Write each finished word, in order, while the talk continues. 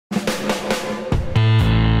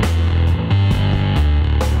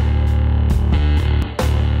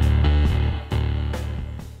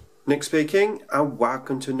Nick speaking, and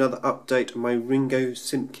welcome to another update on my Ringo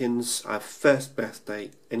Simpkins first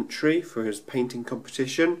birthday entry for his painting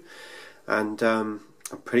competition. And I'm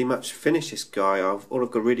pretty much finished this guy. All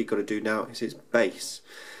I've really got to do now is his base.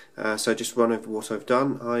 So I just run over what I've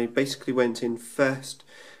done. I basically went in first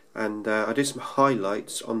and I did some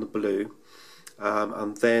highlights on the blue,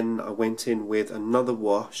 and then I went in with another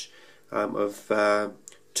wash of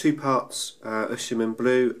 2 parts Usherman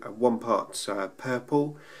blue and 1 part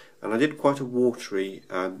purple. And I did quite a watery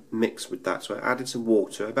mix with that, so I added some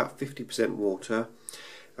water, about 50% water,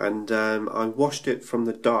 and I washed it from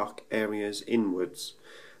the dark areas inwards,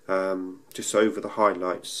 just over the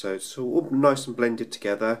highlights, so it's all nice and blended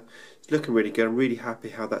together. It's looking really good. I'm really happy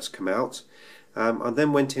how that's come out. I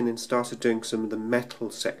then went in and started doing some of the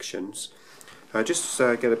metal sections. Just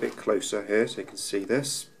get a bit closer here so you can see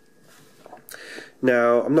this.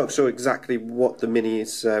 Now, I'm not sure exactly what the Mini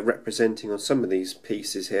is representing on some of these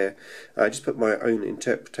pieces here. I just put my own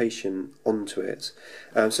interpretation onto it.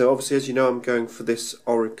 So obviously, as you know, I'm going for this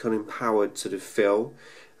Orikan empowered sort of feel.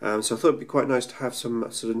 So I thought it'd be quite nice to have some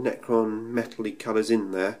sort of Necron metal-y colours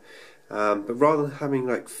in there. But rather than having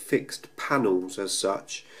like fixed panels as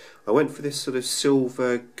such, I went for this sort of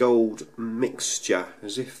silver gold mixture,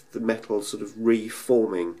 as if the metal sort of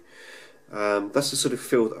reforming. That's the sort of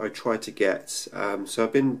feel that I try to get. So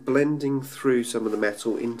I've been blending through some of the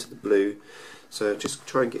metal into the blue, so just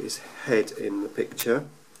try and get his head in the picture.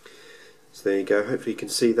 So there you go, hopefully you can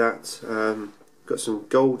see that. Got some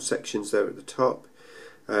gold sections there at the top,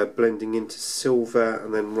 blending into silver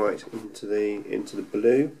and then right into the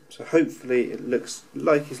blue. So hopefully it looks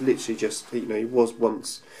like he's literally just, you know, he was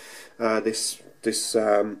once this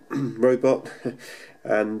robot.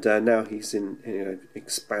 And now he's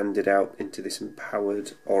expanded out into this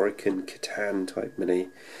empowered Orikan Catan type Mini.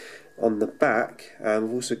 On the back,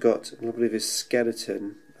 we've also got a little bit of his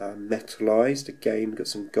skeleton metalized. Again, got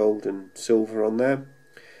some gold and silver on there,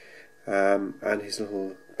 and his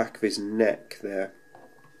little back of his neck there.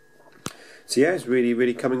 So yeah, it's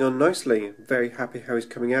really coming on nicely. Very happy how he's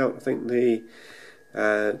coming out. I think the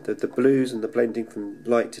blues and the blending from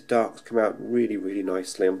light to dark come out really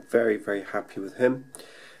nicely. I'm very happy with him.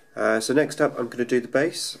 So next up I'm going to do the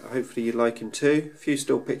base. Hopefully you like him too. A few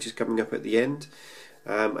still pictures coming up at the end,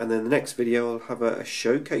 and then the next video I'll have a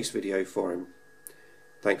showcase video for him.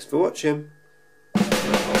 Thanks for watching.